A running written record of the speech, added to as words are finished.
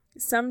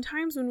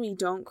sometimes when we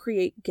don't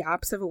create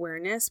gaps of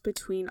awareness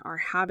between our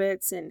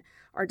habits and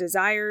our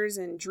desires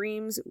and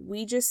dreams,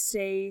 we just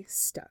stay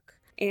stuck.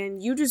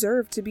 And you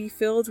deserve to be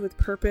filled with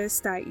purpose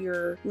that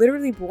you're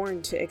literally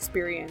born to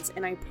experience.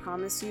 And I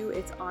promise you,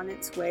 it's on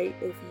its way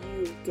if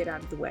you get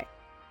out of the way.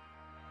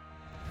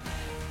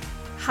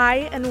 Hi,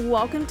 and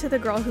welcome to the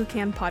Girl Who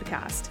Can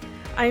podcast.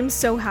 I am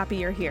so happy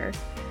you're here.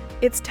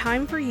 It's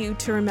time for you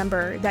to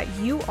remember that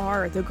you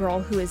are the girl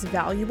who is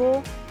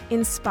valuable,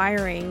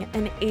 inspiring,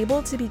 and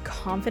able to be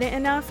confident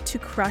enough to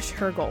crush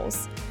her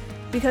goals.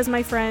 Because,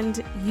 my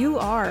friend, you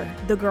are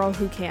the girl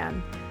who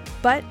can.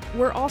 But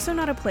we're also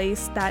not a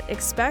place that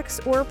expects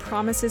or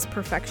promises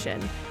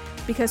perfection,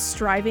 because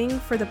striving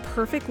for the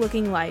perfect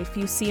looking life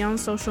you see on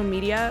social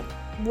media,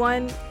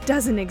 one,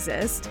 doesn't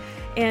exist,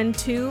 and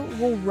two,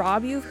 will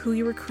rob you of who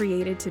you were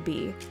created to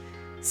be.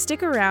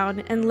 Stick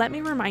around and let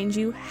me remind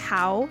you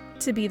how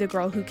to be the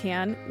girl who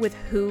can with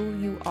who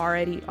you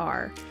already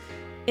are.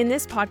 In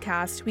this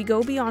podcast, we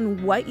go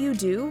beyond what you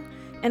do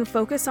and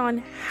focus on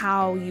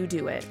how you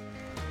do it,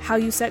 how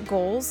you set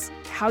goals,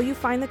 how you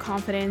find the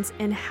confidence,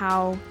 and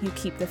how you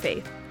keep the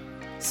faith.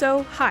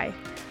 So, hi,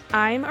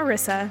 I'm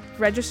Arissa,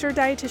 registered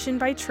dietitian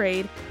by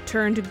trade,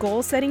 turned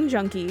goal-setting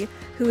junkie,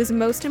 who is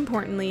most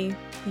importantly,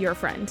 your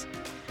friend.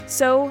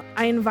 So,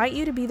 I invite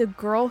you to be the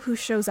girl who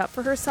shows up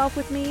for herself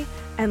with me,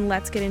 and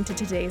let's get into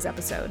today's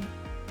episode.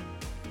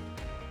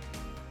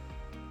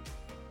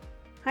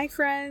 Hi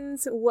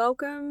friends,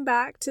 welcome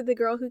back to the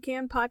Girl Who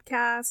Can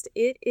podcast.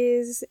 It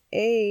is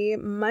a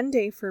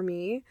Monday for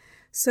me,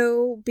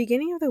 so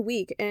beginning of the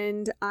week,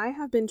 and I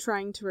have been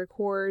trying to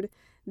record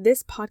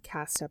this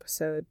podcast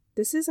episode.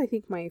 This is, I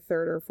think, my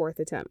third or fourth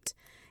attempt,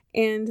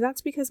 and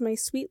that's because my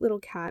sweet little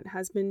cat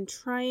has been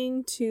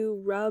trying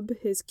to rub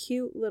his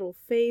cute little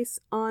face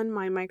on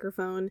my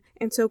microphone,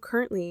 and so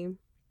currently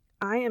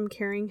I am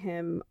carrying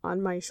him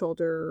on my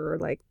shoulder,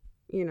 or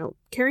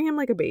carrying him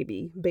like a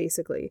baby,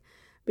 basically.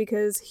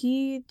 Because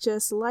he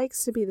just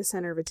likes to be the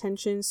center of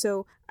attention.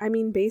 So,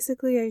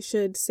 basically I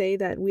should say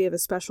that we have a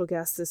special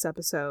guest this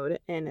episode,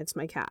 and it's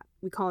my cat.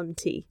 We call him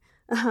T.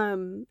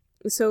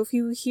 So if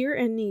you hear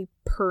any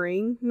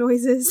purring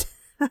noises,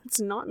 that's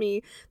not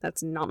me.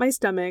 That's not my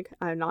stomach.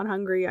 I'm not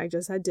hungry. I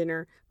just had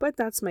dinner. But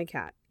that's my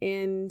cat.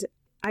 And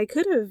I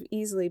could have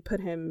easily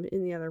put him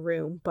in the other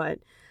room, but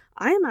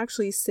I am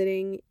actually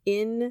sitting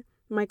in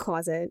my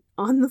closet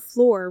on the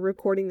floor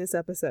recording this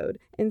episode.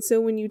 And so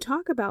when you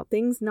talk about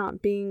things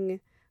not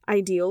being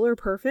ideal or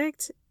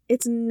perfect,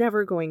 it's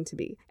never going to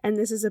be. And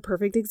this is a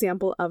perfect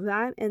example of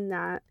that. And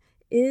that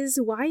is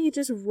why you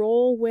just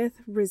roll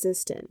with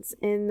resistance.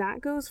 And that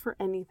goes for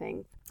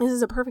anything. This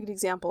is a perfect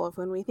example of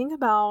when we think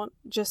about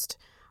just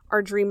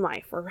our dream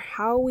life, or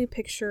how we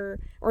picture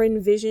or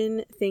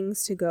envision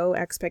things to go,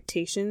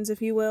 expectations,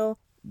 if you will.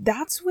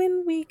 That's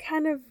when we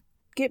kind of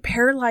get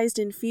paralyzed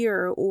in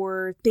fear,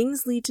 or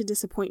things lead to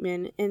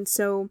disappointment. And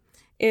so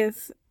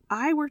if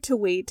I were to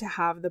wait to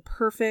have the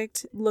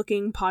perfect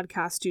looking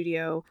podcast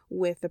studio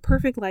with the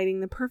perfect lighting,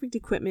 the perfect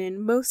equipment,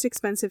 most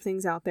expensive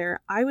things out there,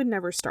 I would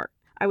never start.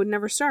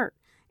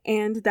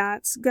 And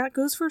that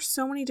goes for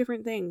so many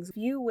different things. If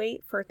you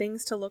wait for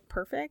things to look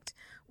perfect,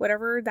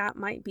 whatever that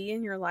might be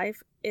in your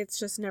life, it's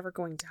just never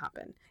going to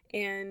happen.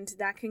 And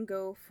that can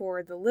go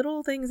for the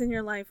little things in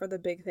your life or the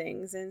big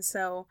things. And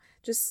so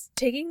just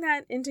taking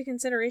that into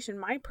consideration,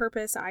 my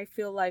purpose, I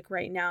feel like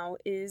right now,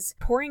 is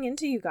pouring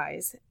into you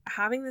guys,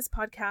 having this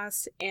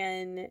podcast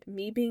and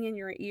me being in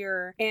your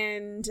ear.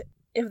 And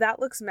if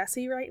that looks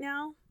messy right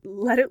now,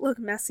 let it look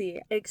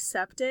messy.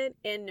 Accept it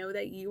and know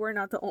that you are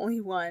not the only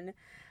one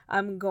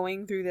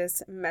going through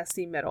this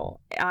messy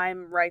middle.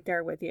 I'm right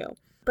there with you.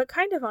 But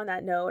kind of on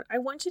that note, I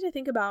want you to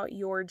think about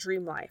your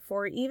dream life,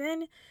 or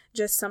even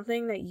just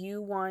something that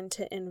you want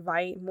to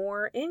invite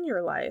more in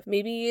your life.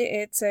 Maybe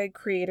it's a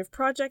creative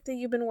project that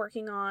you've been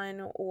working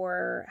on,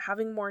 or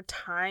having more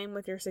time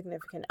with your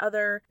significant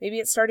other. Maybe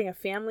it's starting a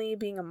family,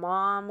 being a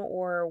mom,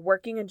 or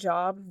working a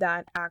job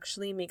that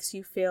actually makes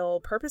you feel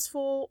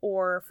purposeful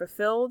or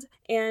fulfilled.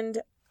 And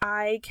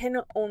I can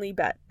only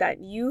bet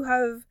that you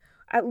have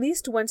at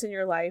least once in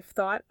your life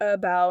thought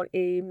about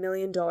 $1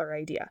 million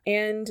idea.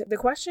 And the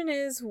question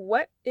is,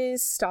 what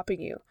is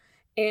stopping you?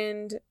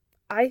 And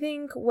I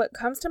think what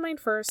comes to mind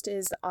first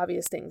is the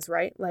obvious things,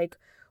 right? Like,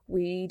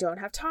 we don't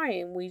have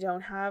time, we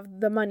don't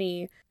have the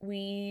money,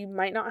 we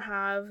might not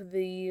have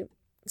the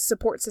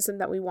support system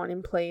that we want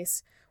in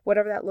place,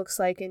 whatever that looks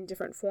like in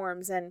different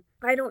forms. And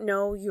I don't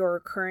know your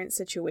current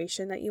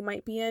situation that you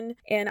might be in,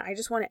 and I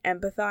just want to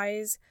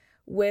empathize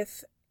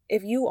with,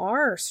 if you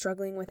are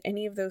struggling with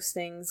any of those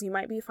things. You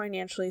might be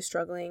financially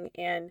struggling,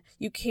 and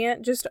you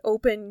can't just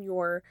open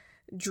your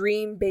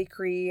dream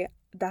bakery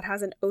that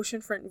has an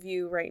oceanfront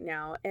view right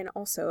now. And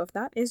also, if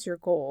that is your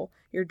goal,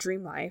 your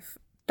dream life,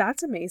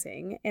 that's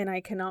amazing. And I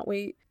cannot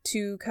wait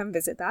to come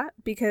visit that,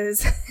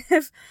 because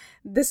if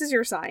this is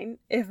your sign,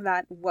 if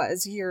that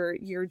was your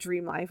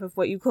dream life of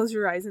what you closed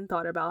your eyes and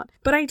thought about.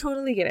 But I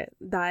totally get it,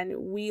 that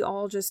we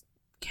all just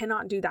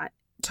cannot do that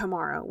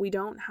tomorrow. We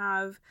don't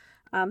have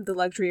the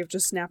luxury of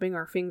just snapping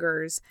our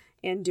fingers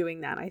and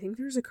doing that. I think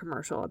there's a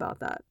commercial about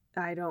that.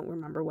 I don't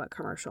remember what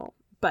commercial,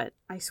 but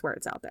I swear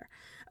it's out there.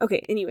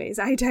 Okay, anyways,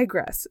 I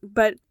digress.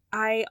 But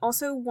I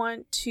also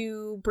want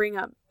to bring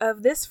up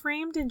of this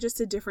framed in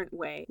just a different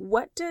way.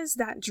 What does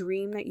that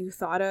dream that you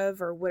thought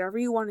of or whatever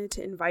you wanted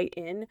to invite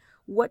in,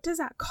 what does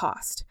that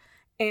cost?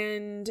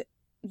 And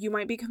you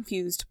might be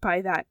confused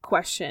by that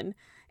question.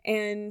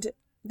 And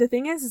the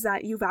thing is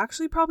that you've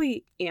actually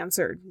probably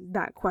answered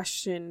that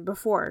question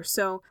before.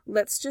 So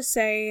let's just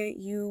say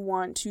you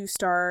want to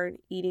start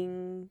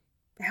eating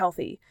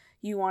healthy.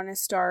 You want to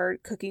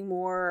start cooking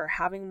more or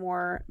having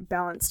more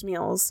balanced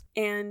meals.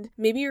 And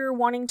maybe you're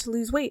wanting to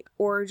lose weight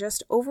or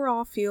just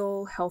overall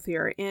feel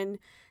healthier. And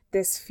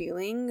this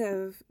feeling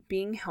of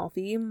being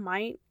healthy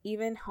might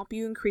even help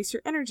you increase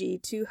your energy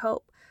to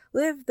help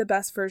live the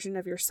best version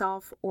of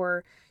yourself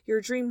or your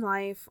dream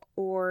life,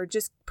 or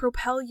just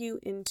propel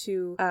you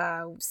into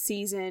a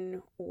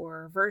season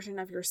or version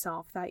of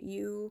yourself that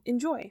you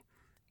enjoy.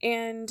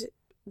 And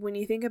when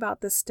you think about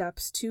the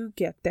steps to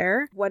get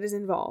there, what is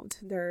involved?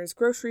 There's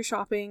grocery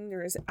shopping,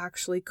 there's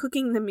actually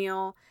cooking the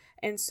meal.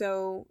 And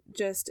so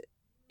just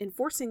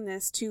enforcing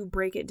this to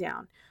break it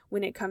down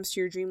when it comes to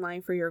your dream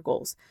life or your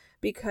goals,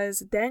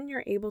 because then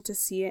you're able to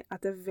see it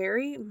at the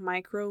very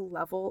micro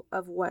level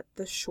of what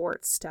the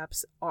short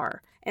steps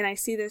are. And I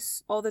see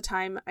this all the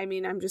time. I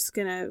mean, I'm just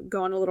going to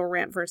go on a little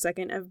rant for a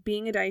second of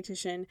being a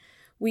dietitian.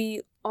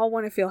 We all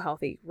want to feel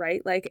healthy,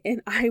 right?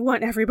 And I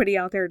want everybody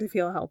out there to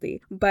feel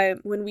healthy.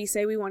 But when we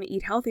say we want to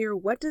eat healthier,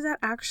 what does that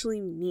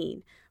actually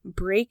mean?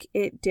 Break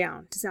it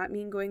down. Does that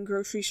mean going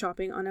grocery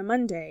shopping on a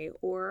Monday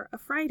or a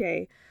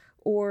Friday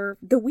or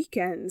the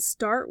weekends?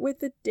 Start with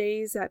the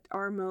days that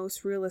are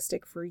most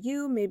realistic for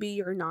you. Maybe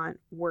you're not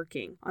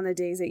working on the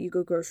days that you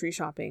go grocery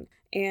shopping.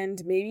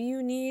 And maybe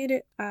you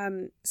need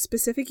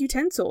specific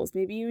utensils.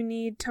 Maybe you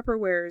need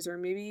Tupperwares, or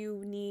maybe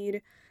you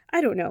need,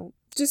 I don't know,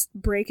 just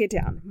break it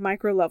down,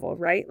 micro level,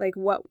 right?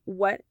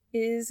 What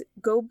is,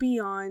 go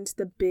beyond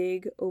the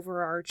big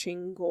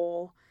overarching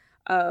goal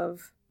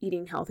of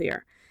eating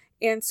healthier.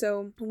 And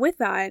so with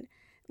that,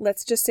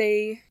 let's just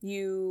say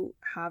you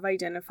have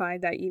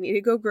identified that you need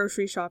to go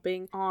grocery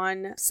shopping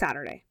on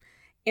Saturday.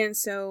 And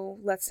so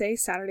let's say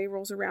Saturday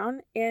rolls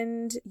around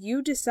and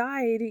you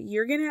decide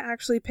you're going to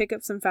actually pick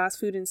up some fast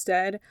food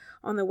instead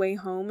on the way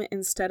home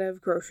instead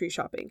of grocery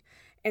shopping.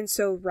 And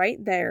so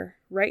right there,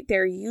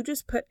 you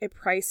just put a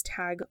price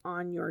tag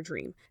on your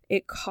dream.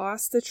 It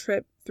costs the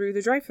trip through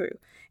the drive-thru.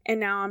 And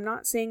now I'm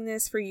not saying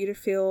this for you to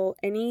feel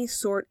any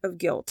sort of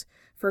guilt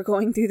for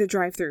going through the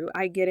drive-thru.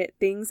 I get it.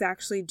 Things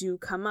actually do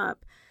come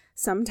up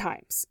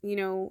sometimes.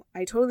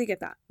 I totally get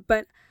that.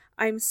 But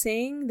I'm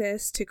saying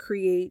this to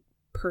create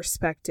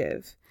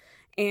perspective.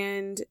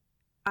 And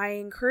I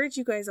encourage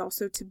you guys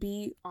also to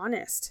be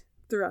honest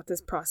throughout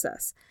this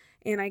process.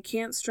 And I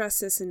can't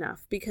stress this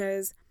enough,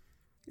 because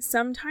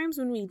sometimes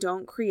when we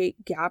don't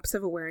create gaps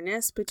of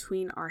awareness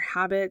between our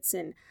habits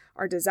and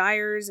our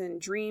desires and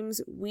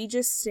dreams, we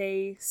just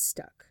stay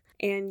stuck.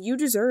 And you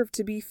deserve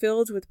to be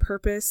filled with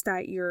purpose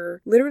that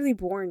you're literally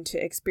born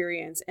to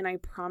experience. And I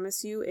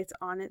promise you, it's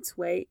on its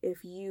way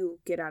if you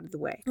get out of the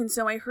way. And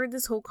so I heard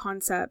this whole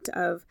concept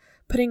of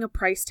putting a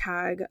price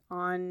tag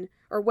on,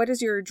 or what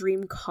does your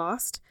dream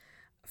cost,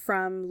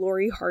 from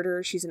Lori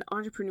Harder. She's an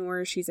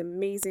entrepreneur. She's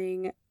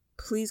amazing.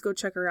 Please go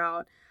check her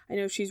out. I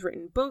know she's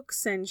written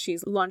books and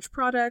she's launched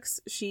products.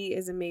 She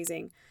is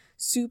amazing.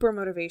 Super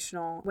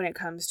motivational when it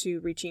comes to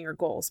reaching your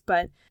goals.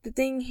 But the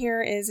thing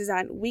here is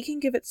that we can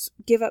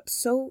give up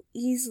so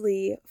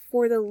easily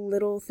for the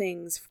little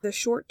things, the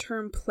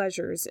short-term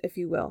pleasures, if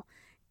you will.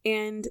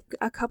 And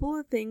a couple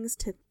of things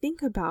to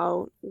think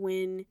about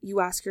when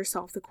you ask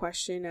yourself the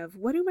question of,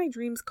 what do my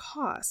dreams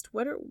cost?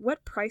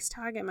 What price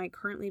tag am I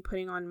currently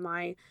putting on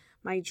my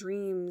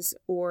dreams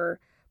or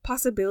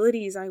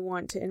possibilities I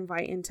want to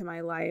invite into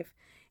my life?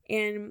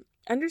 And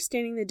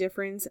understanding the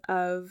difference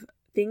of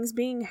things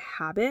being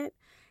habit,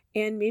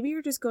 and maybe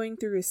you're just going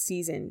through a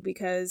season,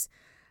 because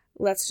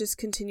let's just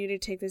continue to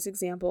take this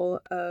example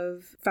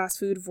of fast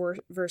food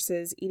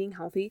versus eating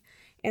healthy.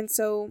 And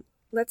so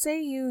let's say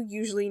you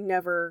usually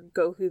never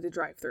go through the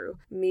drive-thru.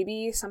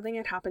 Maybe something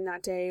had happened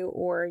that day,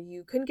 or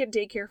you couldn't get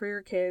daycare for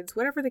your kids,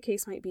 whatever the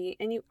case might be,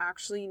 and you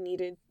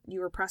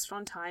were pressed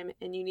on time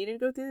and you needed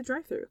to go through the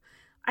drive-thru.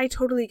 I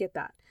totally get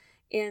that.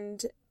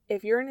 And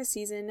if you're in a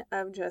season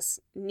of just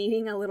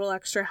needing a little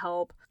extra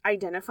help,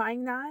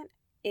 identifying that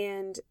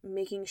and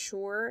making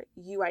sure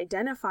you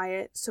identify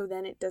it so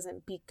then it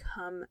doesn't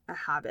become a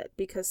habit.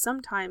 Because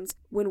sometimes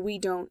when we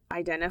don't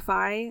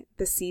identify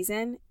the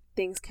season,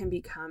 things can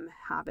become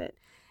habit.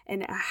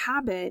 And a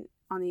habit,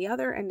 on the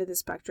other end of the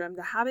spectrum,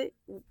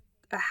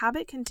 a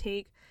habit can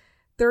take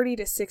 30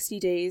 to 60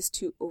 days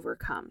to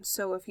overcome.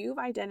 So if you've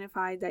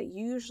identified that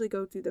you usually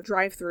go through the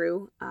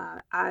drive-thru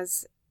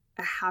as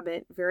a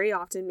habit very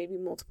often, maybe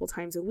multiple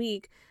times a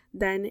week,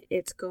 then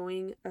it's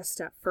going a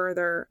step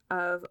further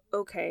of,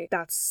 okay,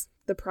 that's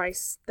the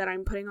price that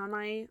I'm putting on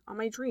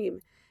my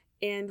dream.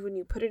 And when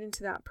you put it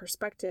into that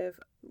perspective,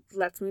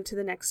 let's move to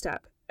the next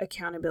step,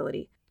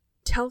 accountability.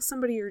 Tell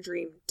somebody your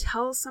dream.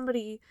 Tell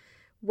somebody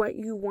what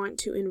you want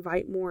to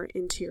invite more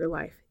into your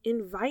life.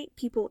 Invite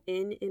people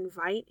in,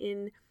 invite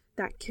in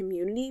that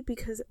community,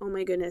 because oh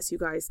my goodness, you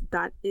guys,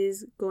 that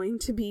is going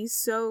to be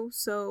so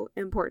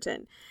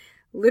important.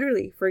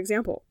 Literally, for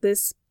example,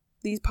 these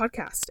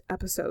podcast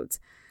episodes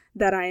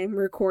that I am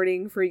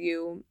recording for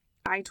you,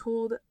 I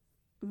told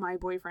my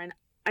boyfriend,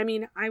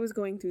 I was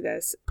going through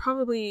this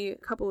probably a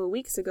couple of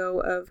weeks ago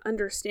of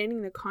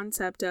understanding the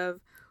concept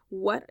of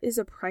what is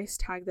a price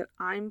tag that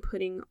I'm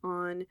putting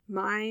on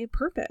my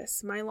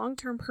purpose, my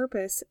long-term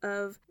purpose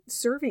of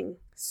serving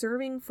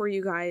for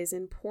you guys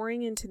and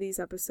pouring into these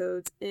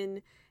episodes.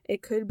 And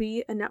it could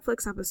be a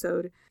Netflix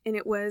episode, and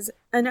it was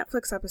a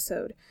Netflix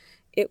episode.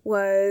 It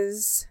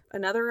was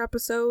another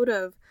episode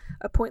of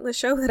a pointless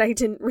show that I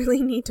didn't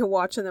really need to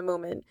watch in the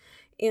moment.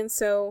 And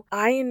so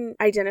I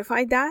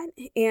identified that,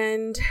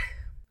 and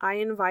I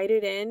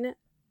invited in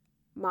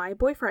my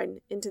boyfriend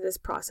into this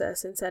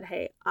process and said,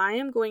 hey, I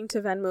am going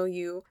to Venmo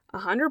you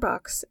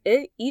 $100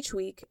 each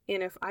week.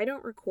 And if I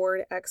don't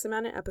record X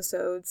amount of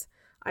episodes,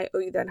 I owe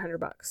you that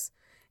 $100.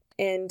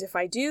 And if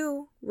I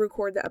do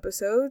record the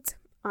episodes,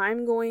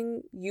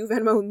 you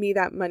Venmo me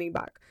that money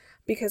back.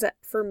 Because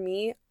for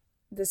me,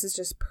 this is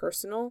just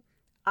personal.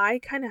 I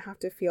kind of have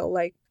to feel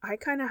like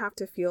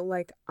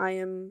I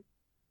am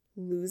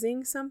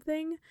losing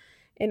something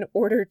in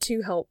order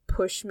to help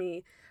push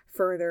me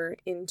further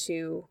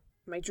into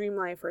my dream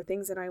life or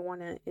things that I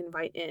want to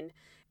invite in.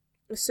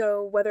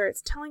 So whether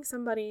it's telling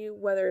somebody,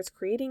 whether it's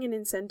creating an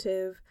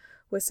incentive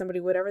with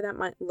somebody, whatever that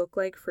might look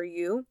like for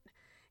you,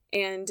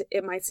 and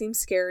it might seem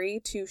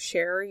scary to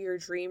share your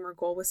dream or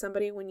goal with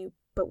somebody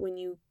but when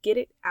you get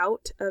it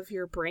out of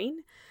your brain,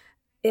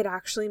 it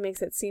actually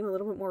makes it seem a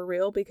little bit more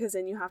real, because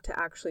then you have to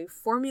actually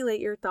formulate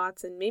your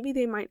thoughts, and maybe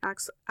they might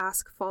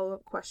ask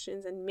follow-up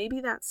questions, and maybe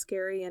that's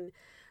scary, and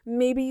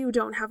maybe you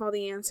don't have all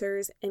the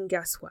answers. And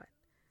guess what?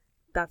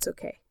 That's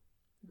okay.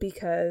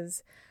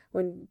 Because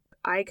when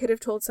I could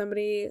have told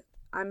somebody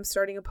I'm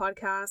starting a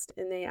podcast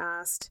and they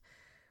asked,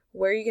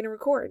 where are you going to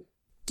record?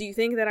 Do you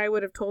think that I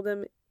would have told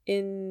them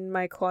in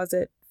my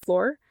closet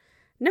floor?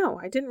 No,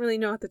 I didn't really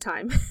know at the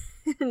time.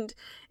 And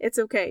it's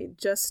okay.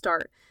 Just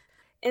start.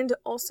 And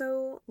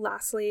also,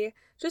 lastly,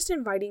 just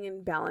inviting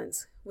in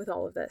balance with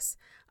all of this.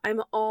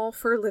 I'm all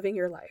for living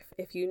your life.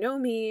 If you know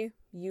me,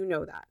 you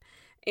know that.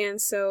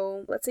 And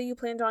so let's say you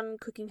planned on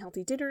cooking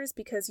healthy dinners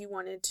because you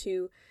wanted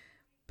to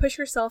push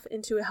yourself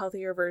into a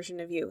healthier version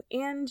of you,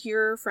 and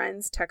your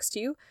friends text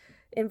you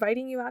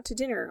inviting you out to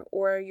dinner,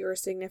 or your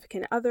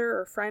significant other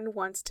or friend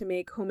wants to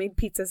make homemade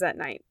pizzas at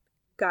night.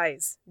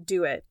 Guys,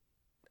 do it.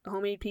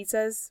 Homemade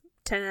pizzas,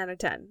 10 out of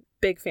 10.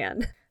 Big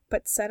fan.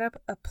 But set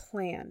up a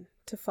plan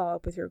to follow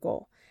up with your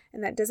goal.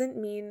 And that doesn't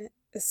mean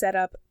set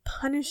up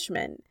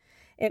punishment.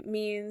 It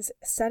means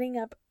setting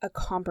up a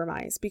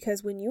compromise,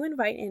 because when you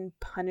invite in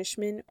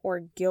punishment or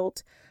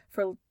guilt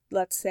for,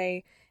 let's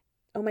say,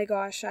 oh my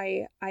gosh,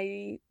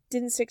 I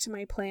didn't stick to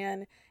my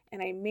plan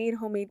and I made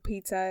homemade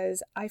pizzas.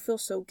 I feel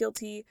so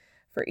guilty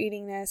for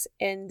eating this,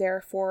 and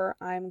therefore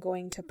I'm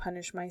going to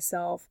punish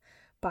myself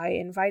by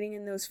inviting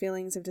in those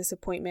feelings of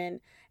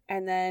disappointment.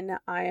 And then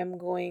I am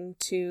going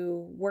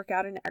to work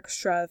out an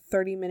extra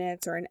 30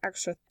 minutes or an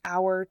extra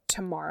hour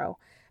tomorrow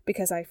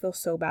because I feel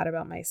so bad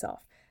about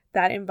myself.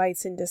 That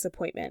invites in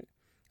disappointment.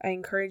 I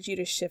encourage you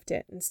to shift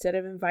it. Instead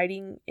of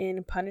inviting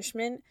in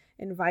punishment,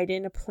 invite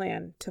in a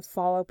plan to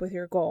follow up with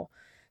your goal.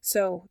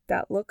 So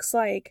that looks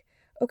like,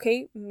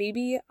 okay,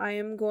 maybe I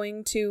am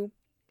going to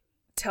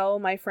tell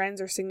my friends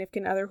or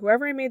significant other,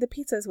 whoever I made the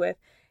pizzas with,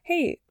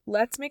 hey,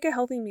 let's make a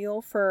healthy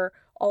meal for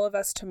all of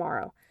us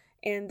tomorrow.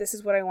 And this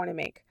is what I want to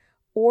make.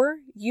 Or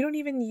you don't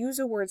even use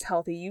the words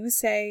healthy. You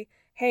say,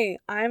 hey,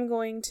 I'm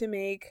going to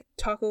make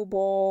taco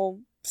bowl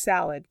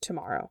salad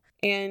tomorrow.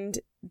 And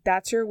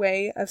that's your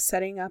way of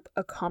setting up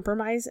a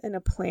compromise and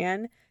a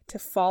plan to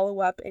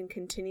follow up and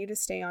continue to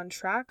stay on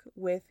track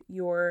with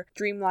your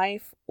dream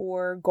life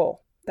or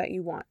goal that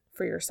you want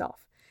for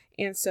yourself.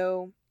 And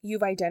so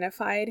you've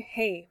identified,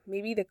 hey,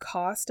 maybe the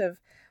cost of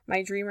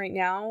my dream right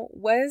now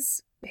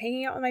was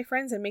hanging out with my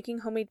friends and making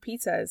homemade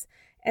pizzas.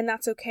 And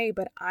that's okay,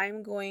 but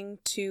I'm going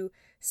to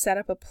set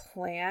up a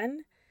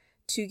plan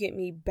to get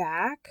me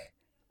back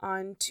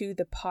onto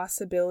the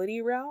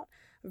possibility route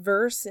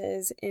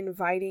versus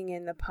inviting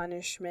in the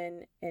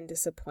punishment and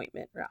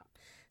disappointment route.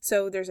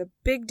 So there's a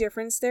big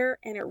difference there,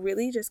 and it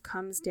really just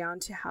comes down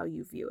to how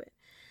you view it.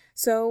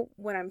 So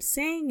what I'm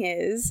saying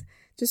is,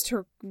 just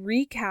to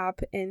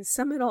recap and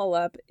sum it all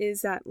up,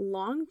 is that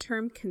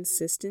long-term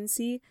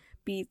consistency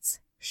beats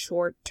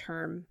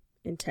short-term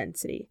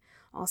intensity.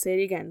 I'll say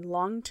it again.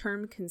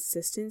 Long-term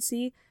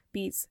consistency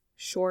beats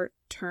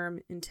short-term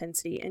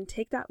intensity. And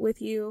take that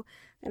with you.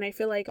 And I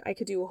feel like I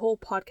could do a whole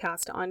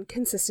podcast on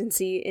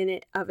consistency in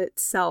it of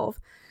itself.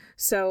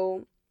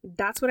 So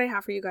that's what I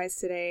have for you guys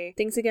today.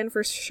 Thanks again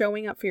for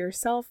showing up for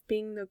yourself,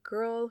 being the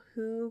girl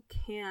who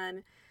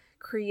can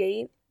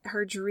create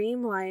her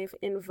dream life,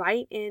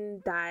 invite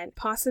in that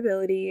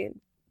possibility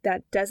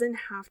that doesn't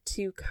have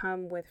to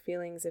come with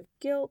feelings of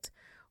guilt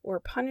or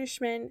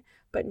punishment,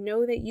 but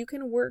know that you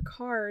can work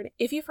hard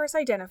if you first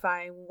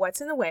identify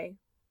what's in the way,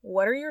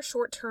 What are your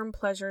short-term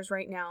pleasures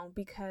right now?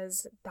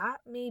 Because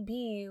that may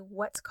be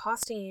what's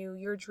costing you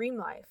your dream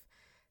life.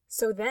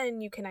 So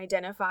then you can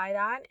identify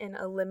that and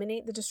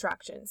eliminate the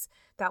distractions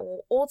that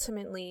will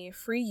ultimately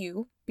free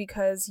you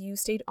because you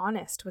stayed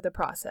honest with the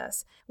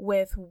process,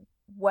 with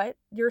what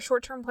your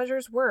short-term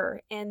pleasures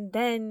were, and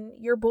then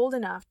you're bold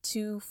enough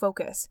to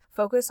focus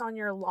on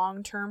your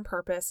long-term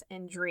purpose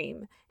and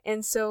dream.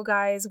 And so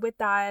guys, with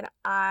that,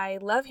 I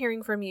love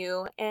hearing from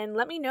you, and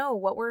let me know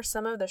what were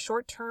some of the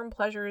short-term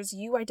pleasures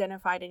you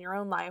identified in your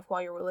own life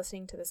while you were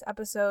listening to this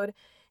episode.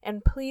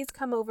 And please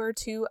come over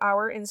to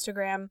our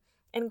Instagram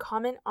and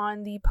comment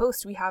on the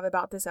post we have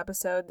about this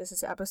episode. This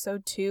is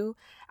episode 2.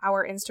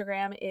 Our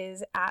Instagram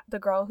is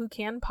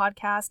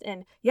 @thegirlwhocan_podcast,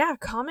 and yeah,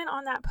 comment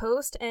on that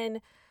post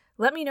and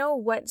let me know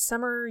what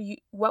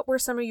were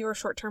some of your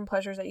short-term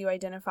pleasures that you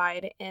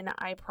identified. And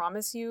I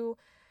promise you,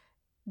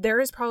 there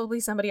is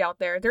somebody out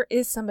there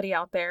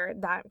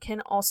that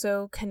can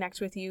also connect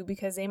with you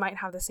because they might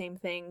have the same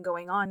thing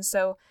going on.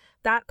 So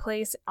that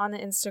place on the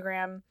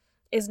Instagram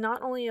is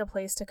not only a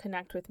place to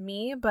connect with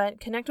me, but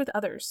connect with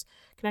others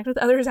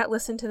that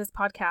listen to this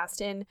podcast.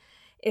 And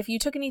if you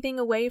took anything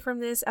away from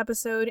this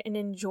episode and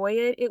enjoy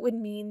it, it would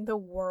mean the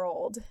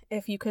world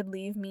if you could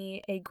leave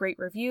me a great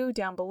review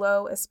down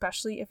below,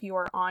 especially if you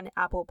are on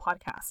Apple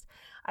Podcast.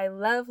 I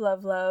love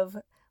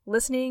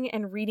listening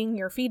and reading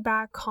your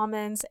feedback,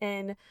 comments,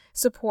 and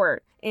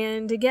support.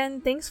 And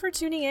again, thanks for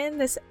tuning in.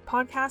 This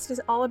podcast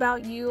is all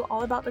about you,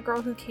 all about the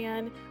girl who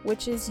can,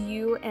 which is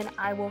you, and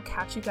I will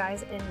catch you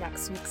guys in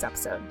next week's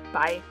episode.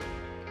 Bye.